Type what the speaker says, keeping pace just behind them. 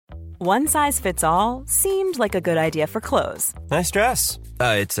One size fits all seemed like a good idea for clothes. Nice dress.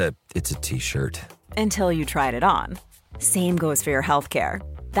 It's a t-shirt. Until you tried it on. Same goes for your healthcare.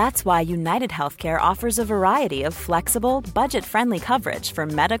 That's why United Healthcare offers a variety of flexible, budget-friendly coverage for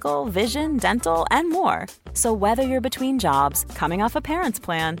medical, vision, dental, and more. So whether you're between jobs, coming off a parent's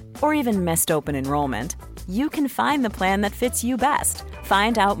plan, or even missed open enrollment, you can find the plan that fits you best.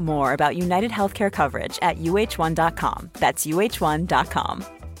 Find out more about United Healthcare coverage at uh1.com. That's uh1.com.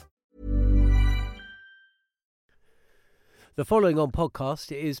 The following on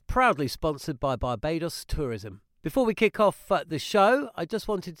podcast is proudly sponsored by Barbados Tourism. Before we kick off the show, I just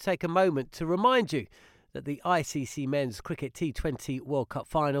wanted to take a moment to remind you that the ICC Men's Cricket T20 World Cup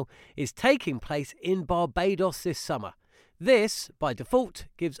Final is taking place in Barbados this summer. This, by default,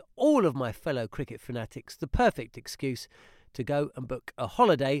 gives all of my fellow cricket fanatics the perfect excuse to go and book a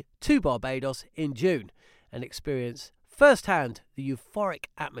holiday to Barbados in June and experience firsthand the euphoric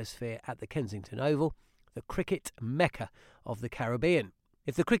atmosphere at the Kensington Oval, the cricket mecca of the Caribbean.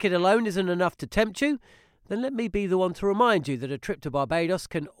 If the cricket alone isn't enough to tempt you, then let me be the one to remind you that a trip to Barbados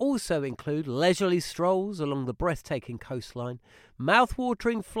can also include leisurely strolls along the breathtaking coastline,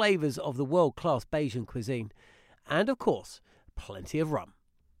 mouth-watering flavours of the world-class Bajan cuisine, and, of course, plenty of rum.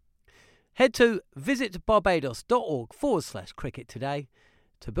 Head to visitbarbados.org/cricket today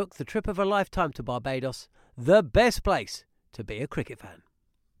to book the trip of a lifetime to Barbados, the best place to be a cricket fan.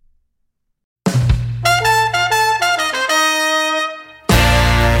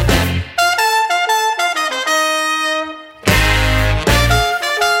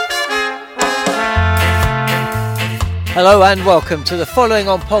 Hello and welcome to the following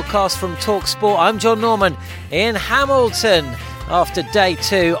on podcast from TalkSport. I'm John Norman in Hamilton after day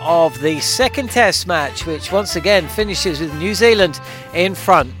 2 of the second test match, which once again finishes with New Zealand in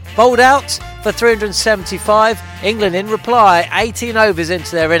front. Bowled out for 375, England in reply, 18 overs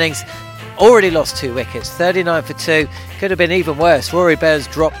into their innings. Already lost 2 wickets, 39 for 2. Could have been even worse. Rory Burns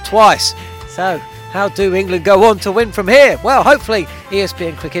dropped twice. So how do England go on to win from here? Well, hopefully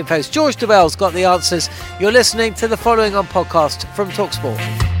ESPN Cricinfo's George Dobell's got the answers. You're listening to the following on podcast from TalkSport.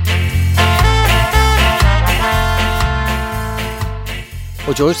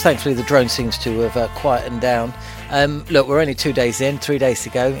 Well, George, thankfully the drone seems to have quietened down. Look, we're only 2 days in, 3 days to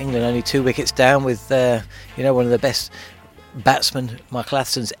go. England only 2 wickets down with, one of the best batsman Michael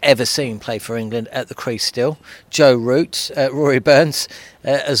Atherton's ever seen play for England at the crease still. Joe Root, Rory Burns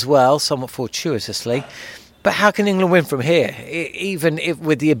as well, somewhat fortuitously. But how can England win from here, even if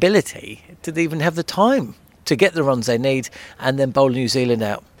with the ability to even have the time to get the runs they need and then bowl New Zealand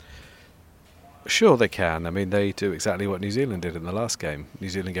out? Sure they can. I mean, they do exactly what New Zealand did in the last game. New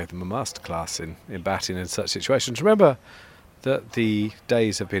Zealand gave them a masterclass in batting in such situations. Remember that the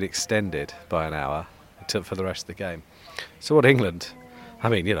days have been extended by an hour for the rest of the game. So what England, I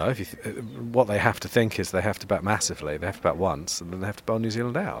mean, what they have to think is they have to bat massively. They have to bat once, and then they have to bowl New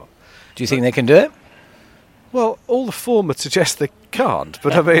Zealand out. Do you think they can do it? Well, all the form would suggest they can't.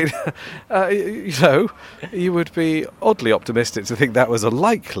 But I mean, you would be oddly optimistic to think that was a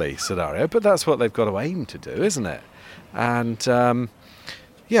likely scenario. But that's what they've got to aim to do, isn't it? And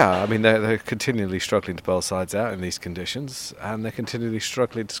they're continually struggling to bowl sides out in these conditions, and they're continually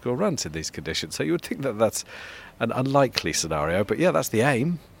struggling to score runs in these conditions. So you would think that that's an unlikely scenario, but yeah, that's the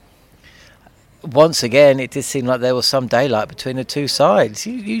aim. Once again, it did seem like there was some daylight between the two sides.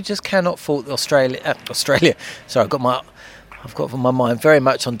 You just cannot fault Australia. Sorry, I've got my mind very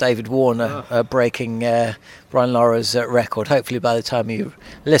much on David Warner breaking Brian Lara's record. Hopefully by the time you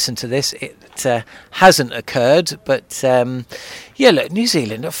listen to this, it hasn't occurred. But look, New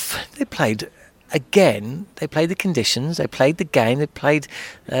Zealand, they played again. They played the conditions. They played the game. They played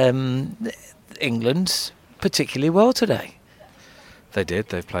England particularly well today. They did.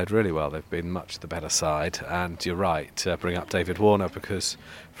 They've played really well. They've been much the better side. And you're right to bring up David Warner, because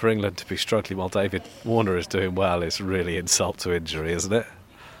for England to be struggling while David Warner is doing well is really insult to injury, isn't it?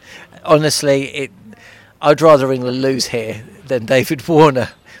 Honestly, I'd rather England lose here than David Warner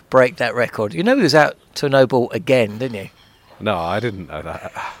break that record. You know he was out to no ball again, didn't you? No, I didn't know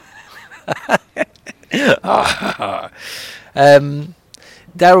that.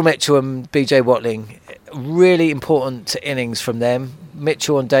 Daryl Mitchell and BJ Watling, really important innings from them.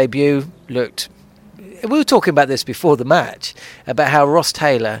 Mitchell on debut looked... We were talking about this before the match, about how Ross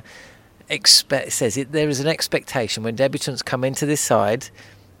Taylor says there is an expectation when debutants come into this side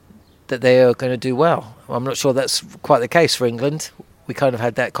that they are going to do well. I'm not sure that's quite the case for England. We kind of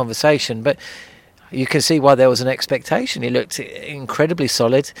had that conversation, but you can see why there was an expectation. He looked incredibly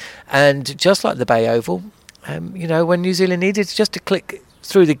solid, and just like the Bay Oval, when New Zealand needed just to click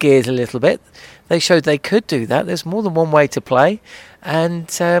through the gears a little bit. They showed they could do that. There's more than one way to play. And,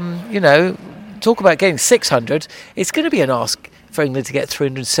 talk about getting 600. It's going to be an ask for England to get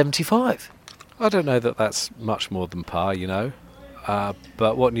 375. I don't know that that's much more than par,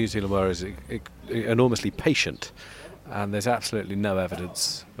 but what New Zealand were is enormously patient, and there's absolutely no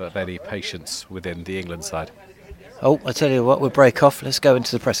evidence of any patience within the England side. Oh, I tell you what, we'll break off. Let's go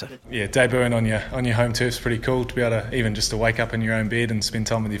into the presser. Yeah, debuting on your home turf is pretty cool. To be able to even just to wake up in your own bed and spend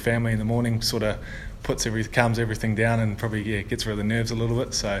time with your family in the morning sort of calms everything down and probably gets rid of the nerves a little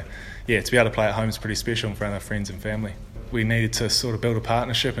bit. So yeah, to be able to play at home is pretty special in front of our friends and family. We needed to sort of build a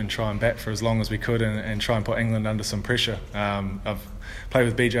partnership and try and bat for as long as we could and try and put England under some pressure. I've played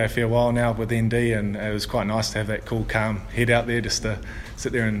with BJ a fair while now with ND, and it was quite nice to have that cool, calm head out there just to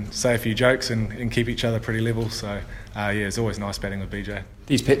sit there and say a few jokes and keep each other pretty level. So, it's always nice batting with BJ.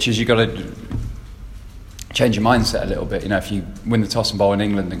 These pitches, you've got to change your mindset a little bit. If you win the toss and bowl in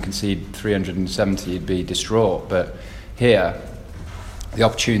England and concede 370, you'd be distraught. But here, the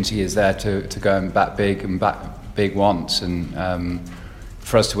opportunity is there to go and bat big and bat big once, and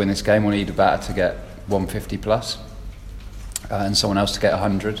for us to win this game we need a batter to get 150 plus and someone else to get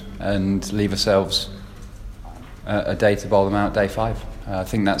 100 and leave ourselves a day to bowl them out day 5. I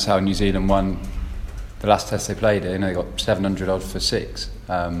think that's how New Zealand won the last test they played. They got 700 odd for 6,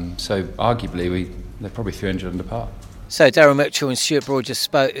 so arguably they're probably 300 under par. So Daryl Mitchell and Stuart Broad just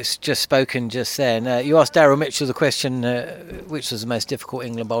spoken just then. You asked Daryl Mitchell the question, which was the most difficult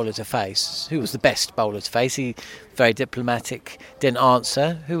England bowler to face? Who was the best bowler to face? He, very diplomatic, didn't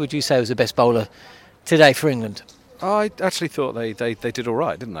answer. Who would you say was the best bowler today for England? I actually thought they did all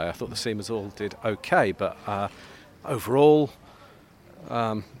right, didn't they? I thought the seamers all did okay, but overall,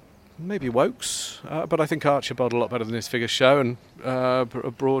 maybe Woakes. But I think Archer bowled a lot better than his figures show, and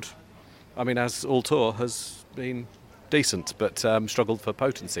Broad, as all tour, has been decent, but struggled for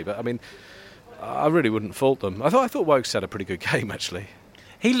potency. But I really wouldn't fault them. I thought Woakes had a pretty good game, actually.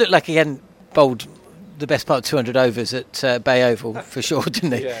 He looked like he hadn't bowled the best part of 200 overs at Bay Oval for sure,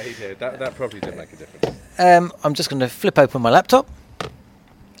 didn't he? Yeah, he did. That probably did make a difference. I'm just going to flip open my laptop.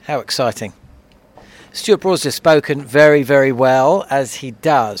 How exciting. Stuart Broad's just spoken very, very well, as he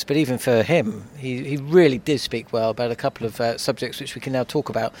does, but even for him, he really did speak well about a couple of subjects which we can now talk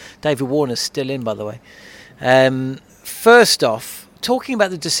about. David Warner's still in, by the way. First off, talking about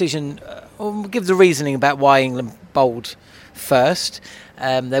the decision, we'll give the reasoning about why England bowled first.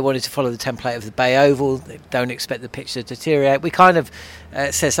 They wanted to follow the template of the Bay Oval. They don't expect the pitch to deteriorate. We kind of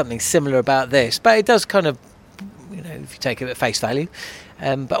says something similar about this, but it does kind of, if you take it at face value.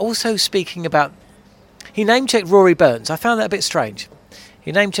 But also speaking about, he name-checked Rory Burns. I found that a bit strange.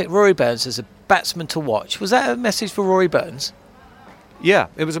 He name-checked Rory Burns as a batsman to watch. Was that a message for Rory Burns? Yeah,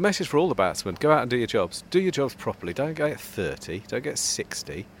 it was a message for all the batsmen. Go out and do your jobs. Do your jobs properly. Don't get 30. Don't get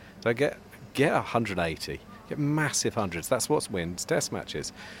 60. Don't get 180. Get massive hundreds. That's what wins test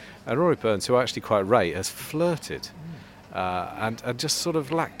matches. And Rory Burns, who I actually quite rate, has flirted and just sort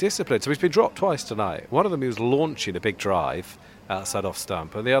of lacked discipline. So he's been dropped twice tonight. One of them he was launching a big drive outside off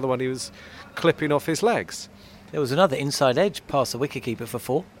stump, and the other one he was clipping off his legs. There was another inside edge past the wicketkeeper for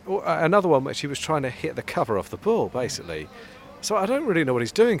 4. Another one which he was trying to hit the cover off the ball, basically. So I don't really know what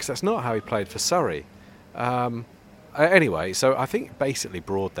he's doing, because that's not how he played for Surrey. Anyway, so I think basically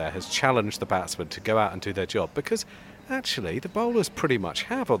Broad there has challenged the batsmen to go out and do their job, because actually the bowlers pretty much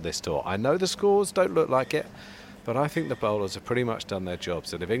have on this tour. I know the scores don't look like it, but I think the bowlers have pretty much done their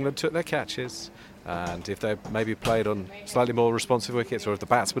jobs. And if England took their catches, and if they maybe played on slightly more responsive wickets, or if the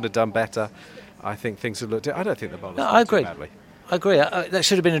batsmen had done better, I think things would look different. I don't think the bowlers I agree. Too badly. I agree. That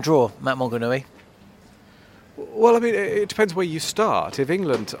should have been a draw, Matt Molineux. Well, it depends where you start. If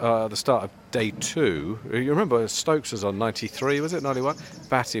England, the start of day 2, you remember Stokes was on 93, was it, 91?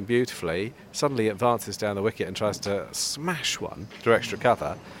 Batting beautifully, suddenly advances down the wicket and tries to smash one through extra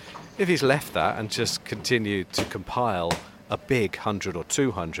cover. If he's left that and just continued to compile a big 100 or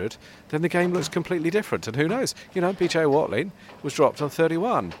 200, then the game looks completely different. And who knows? BJ Watling was dropped on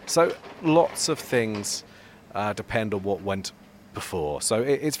 31. So lots of things depend on what went before. So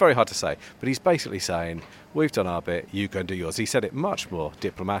it's very hard to say. But he's basically saying, we've done our bit, you go and do yours. He said it much more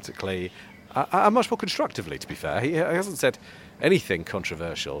diplomatically and much more constructively, to be fair. He hasn't said anything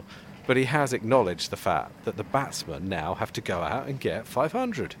controversial, but he has acknowledged the fact that the batsmen now have to go out and get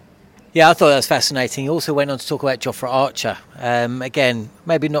 500. Yeah, I thought that was fascinating. He also went on to talk about Jofra Archer. Again,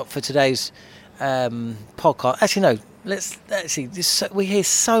 maybe not for today's podcast. Actually, no. Let's see. We hear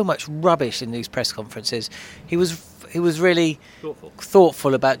so much rubbish in these press conferences. He was really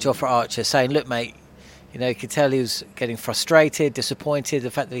thoughtful about Jofra Archer, saying, "Look, mate, you could tell he was getting frustrated, disappointed,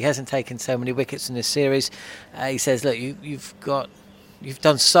 the fact that he hasn't taken so many wickets in this series." He says, "Look, you've got You've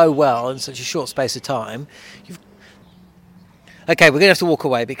done so well in such a short space of time. Okay, we're going to have to walk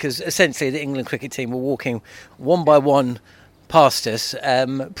away because essentially the England cricket team were walking one by one past us,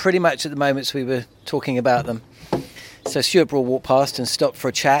 pretty much at the moments we were talking about them. So Stuart Broad walked past and stopped for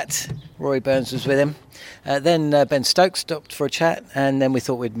a chat. Rory Burns was with him. Then Ben Stokes stopped for a chat, and then we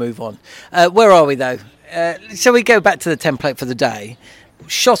thought we'd move on. Where are we, though? Shall we go back to the template for the day?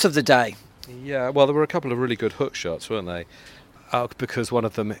 Shot of the day. Yeah, well, there were a couple of really good hook shots, weren't they? Because one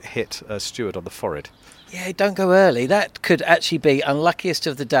of them hit Stuart on the forehead. Yeah, don't go early. That could actually be unluckiest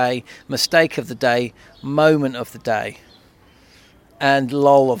of the day, mistake of the day, moment of the day, and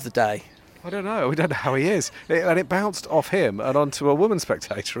lull of the day. I don't know. We don't know how he is. And it bounced off him and onto a woman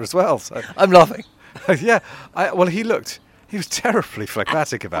spectator as well. So I'm laughing. yeah. He was terribly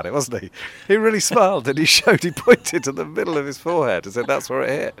phlegmatic about it, wasn't he? He really smiled and he pointed to the middle of his forehead and said, that's where it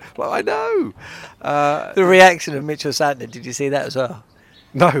hit. Well, I know. The reaction of Mitchell Santner, did you see that as well?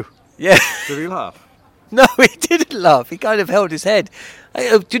 No. Yeah. Did he laugh? No, he didn't laugh. He kind of held his head.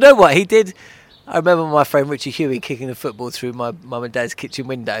 Do you know what he did? I remember my friend Richie Huey kicking the football through my mum and dad's kitchen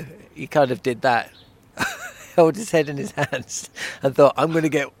window. He kind of did that. Held his head in his hands and thought, I'm going to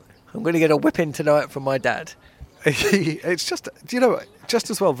get a whipping tonight from my dad. It's just, just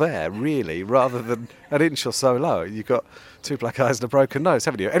as well there, really, rather than an inch or so low. You've got 2 black eyes and a broken nose,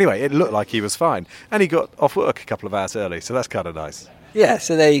 haven't you? Anyway, it looked like he was fine. And he got off work a couple of hours early, so that's kind of nice. Yeah,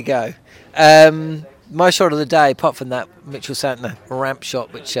 so there you go. My shot of the day, apart from that Mitchell Santner ramp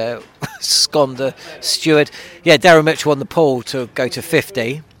shot, which sconned Stuart. Yeah, Darren Mitchell on the pull to go to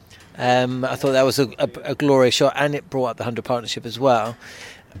 50. I thought that was a glorious shot, and it brought up the 100 partnership as well.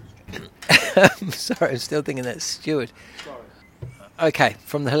 Sorry, I'm still thinking that's Stuart. Okay,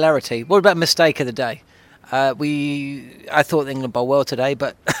 from the hilarity. What about mistake of the day? I thought England bowled well today,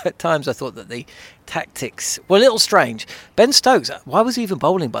 but at times I thought that the tactics were a little strange. Ben Stokes, why was he even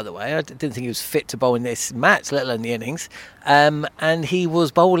bowling, by the way? I didn't think he was fit to bowl in this match, let alone the innings. And he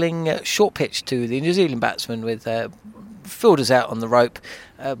was bowling short pitch to the New Zealand batsman with fielders out on the rope.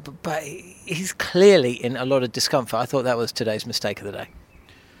 But he's clearly in a lot of discomfort. I thought that was today's mistake of the day.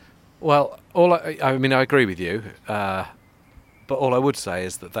 Well, I agree with you. But all I would say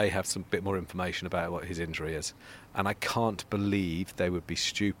is that they have some bit more information about what his injury is. And I can't believe they would be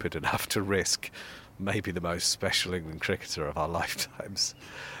stupid enough to risk maybe the most special England cricketer of our lifetimes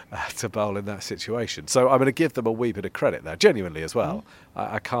to bowl in that situation. So I'm going to give them a wee bit of credit there, genuinely as well.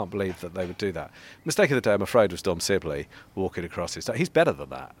 I can't believe that they would do that. Mistake of the day, I'm afraid, was Dom Sibley walking across his... He's better than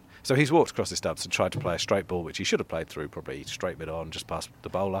that. So he's walked across his stumps and tried to play a straight ball, which he should have played through, probably straight mid-on, just past the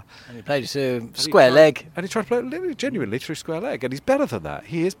bowler. And he played to square leg. And he tried to play it genuinely through square leg, and he's better than that.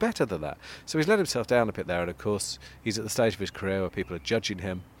 He is better than that. So he's let himself down a bit there, and of course, he's at the stage of his career where people are judging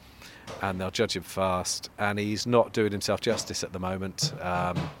him, and they'll judge him fast, and he's not doing himself justice at the moment.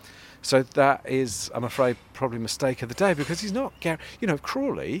 So that is, I'm afraid, probably mistake of the day, because he's not...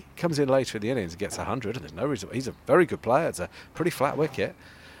 Crawley comes in later in the innings and gets 100, and there's no reason... He's a very good player. It's a pretty flat wicket.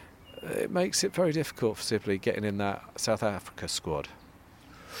 It makes it very difficult for Sibley getting in that South Africa squad.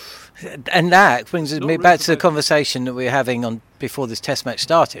 And that brings me back to the conversation that we were having on before this Test match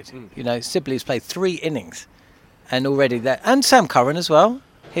started. Sibley's played 3 innings, and already that... And Sam Curran as well.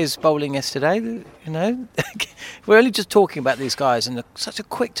 His bowling yesterday, We're only just talking about these guys and such a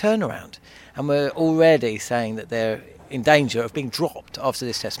quick turnaround. And we're already saying that they're in danger of being dropped after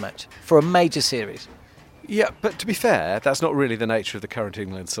this Test match for a major series. Yeah, but to be fair, that's not really the nature of the current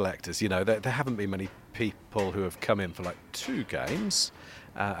England selectors. There haven't been many people who have come in for 2 games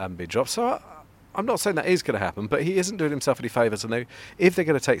and been dropped. So I'm not saying that is going to happen, but he isn't doing himself any favours. And if they're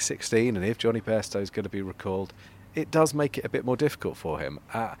going to take 16 and if Johnny Bairstow is going to be recalled, it does make it a bit more difficult for him.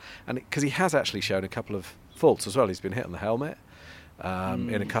 And because he has actually shown a couple of faults as well. He's been hit on the helmet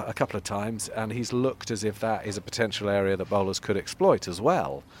in a couple of times, and he's looked as if that is a potential area that bowlers could exploit as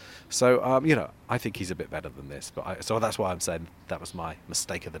well. So, I think he's a bit better than this. So that's why I'm saying that was my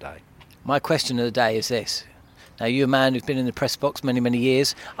mistake of the day. My question of the day is this. Now, you're a man who's been in the press box many, many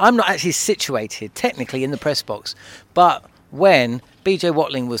years. I'm not actually situated technically in the press box. But when BJ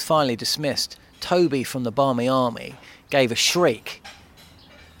Watling was finally dismissed, Toby from the Barmy Army gave a shriek,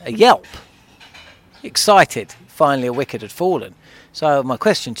 a yelp. Excited. Finally a wicket had fallen. So my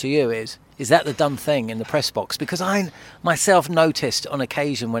question to you is that the done thing in the press box? Because I myself noticed on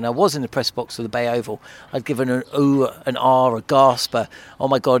occasion when I was in the press box of the Bay Oval, I'd given an ooh, an ah, a gasp, oh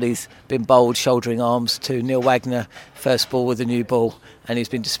my God, he's been bowled shouldering arms to Neil Wagner, first ball with a new ball, and he's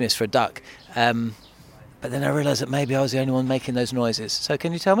been dismissed for a duck. But then I realised that maybe I was the only one making those noises. So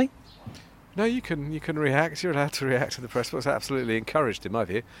can you tell me? No, you can react. You're allowed to react to the press box. Absolutely encouraged, in my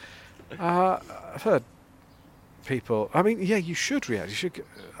view. I've heard people. I mean, yeah, you should react. You should.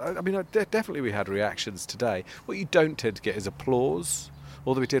 I mean, definitely we had reactions today. What you don't tend to get is applause,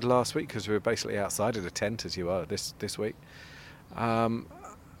 although we did last week because we were basically outside in a tent as you are this week.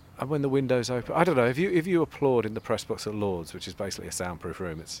 And when the windows open, I don't know if you applaud in the press box at Lords, which is basically a soundproof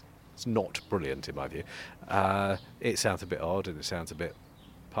room. It's not brilliant in my view. It sounds a bit odd and it sounds a bit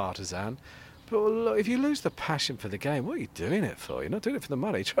partisan. But look, if you lose the passion for the game, what are you doing it for? You're not doing it for the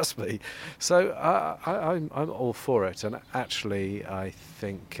money, trust me. So I'm all for it, and actually I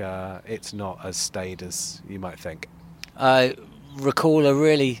think it's not as staid as you might think. I recall a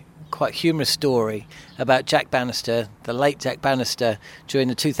really quite humorous story about Jack Bannister, the late Jack Bannister, during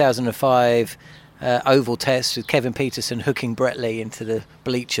the 2005 Oval Test with Kevin Peterson hooking Brett Lee into the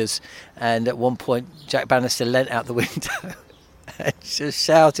bleachers, and at one point Jack Bannister leant out the window and just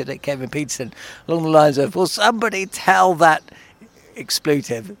shouted at Kevin Peterson along the lines of, "Will somebody tell that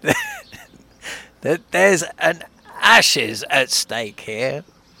expletive that there's an ashes at stake here?"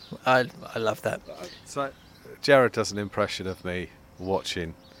 I love that. So Jared does an impression of me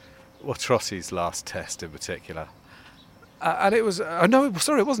watching Trotty's last test in particular. And it was, no,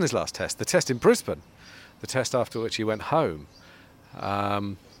 sorry, it wasn't his last test. The test in Brisbane. The test after which he went home.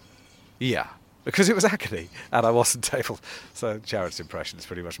 Yeah, because it was agony and I wasn't able. So Jared's impression is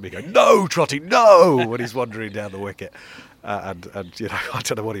pretty much me going, "No, Trotty, no," when he's wandering down the wicket. And you know, I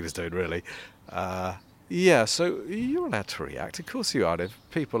don't know what he was doing really. Yeah, so you're allowed to react. Of course you are. If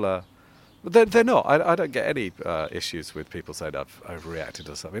people are... They're not. I don't get any issues with people saying I've overreacted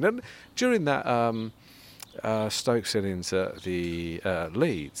or something. And during that Stokes innings at the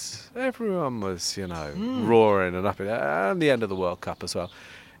Leeds, everyone was, roaring and up in it, and the end of the World Cup as well.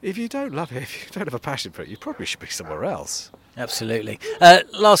 If you don't love it, if you don't have a passion for it, you probably should be somewhere else. Absolutely.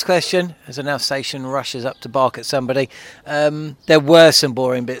 Last question, as an Alsatian rushes up to bark at somebody. There were some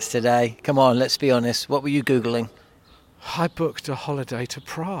boring bits today. Come on, let's be honest. What were you Googling? I booked a holiday to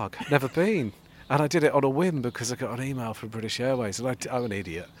Prague. Never been. And I did it on a whim because I got an email from British Airways, and I'm an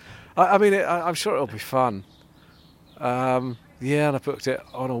idiot. I'm sure it'll be fun. And I booked it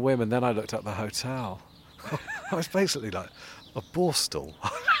on a whim, and then I looked up the hotel. I was basically like a Borstal.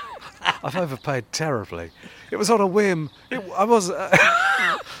 I've overpaid terribly. It was on a whim. I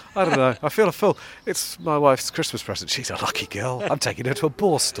don't know. I feel a fool. It's my wife's Christmas present. She's a lucky girl. I'm taking her to a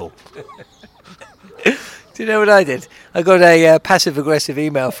Borstal. Do you know what I did? I got a passive-aggressive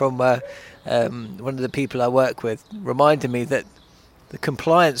email from one of the people I work with, reminding me that the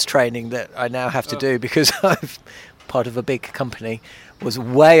compliance training that I now have to do because I'm part of a big company was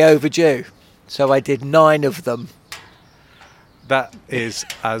way overdue. So I did 9 of them. That is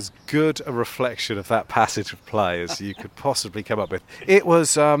as good a reflection of that passage of play as you could possibly come up with. It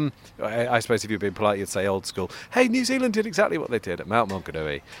was, I suppose if you'd been polite, you'd say old school. Hey, New Zealand did exactly what they did at Mount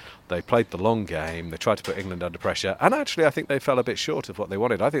Maunganui. They played the long game. They tried to put England under pressure. And actually, I think they fell a bit short of what they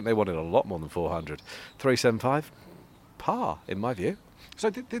wanted. I think they wanted a lot more than 400. 375, par, in my view. So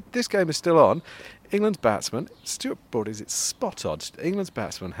this game is still on. England's batsmen, Stuart Broad, it's spot on. England's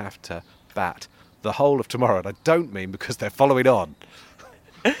batsmen have to bat the whole of tomorrow, and I don't mean because they're following on.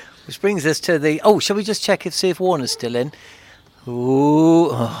 Which brings us to the... Oh, shall we just check see if Warner's still in?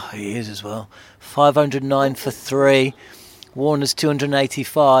 Ooh, he is as well. 509 for 3. Warner's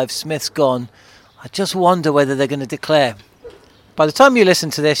 285. Smith's gone. I just wonder whether they're going to declare. By the time you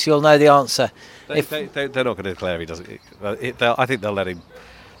listen to this, you'll know the answer. They're not going to declare he doesn't. I think they'll let him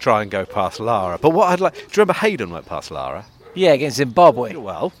try and go past Lara. But what I'd like... Do you remember Hayden went past Lara? Yeah, against Zimbabwe.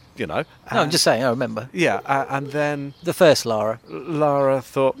 Well, No, I'm just saying, I remember. Yeah, and then... The first Lara. Lara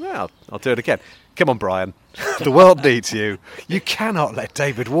thought, well, I'll do it again. Come on, Brian. The world needs you. You cannot let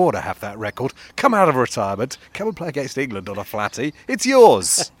David Warner have that record. Come out of retirement. Come and play against England on a flatty. It's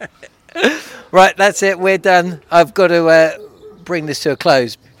yours. Right, that's it. We're done. I've got to bring this to a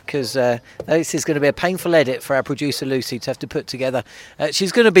close because this is going to be a painful edit for our producer Lucy to have to put together.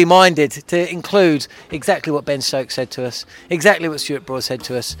 She's going to be minded to include exactly what Ben Stokes said to us, exactly what Stuart Broad said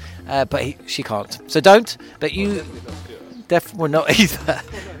to us, but she can't. So don't, but you definitely not either.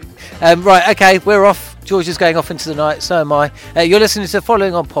 Right, okay, we're off. George is going off into the night, so am I. You're listening to the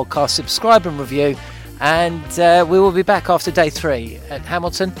Following On podcast. Subscribe and review, and we will be back after day 3 at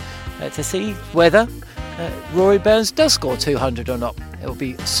Hamilton to see whether Rory Burns does score 200 or not. It will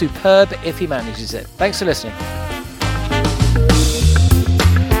be superb if he manages it. Thanks for listening.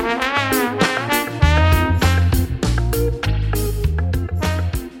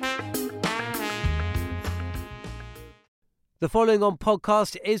 The Following On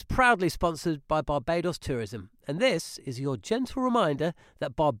podcast is proudly sponsored by Barbados Tourism, and this is your gentle reminder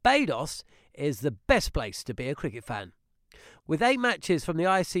that Barbados is the best place to be a cricket fan. With 8 matches from the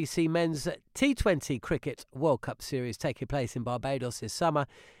ICC Men's T20 Cricket World Cup Series taking place in Barbados this summer,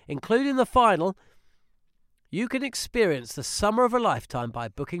 including the final, you can experience the summer of a lifetime by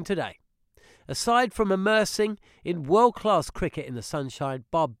booking today. Aside from immersing in world-class cricket in the sunshine,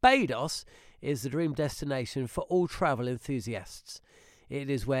 Barbados is the dream destination for all travel enthusiasts. It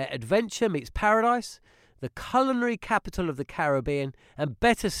is where adventure meets paradise, the culinary capital of the Caribbean, and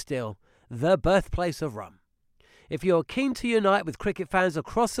better still, the birthplace of rum. If you're keen to unite with cricket fans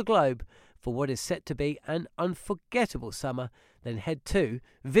across the globe for what is set to be an unforgettable summer, then head to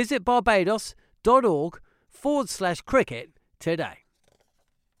visitbarbados.org/cricket today.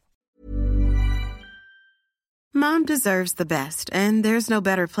 Mom deserves the best, and there's no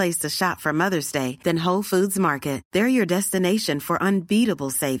better place to shop for Mother's Day than Whole Foods Market. They're your destination for unbeatable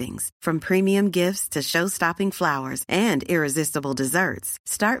savings, from premium gifts to show-stopping flowers and irresistible desserts.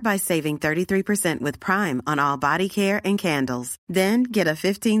 Start by saving 33% with Prime on all body care and candles. Then get a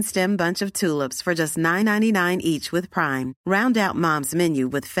 15-stem bunch of tulips for just $9.99 each with Prime. Round out Mom's menu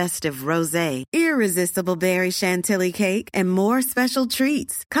with festive rosé, irresistible berry chantilly cake, and more special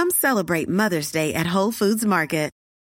treats. Come celebrate Mother's Day at Whole Foods Market.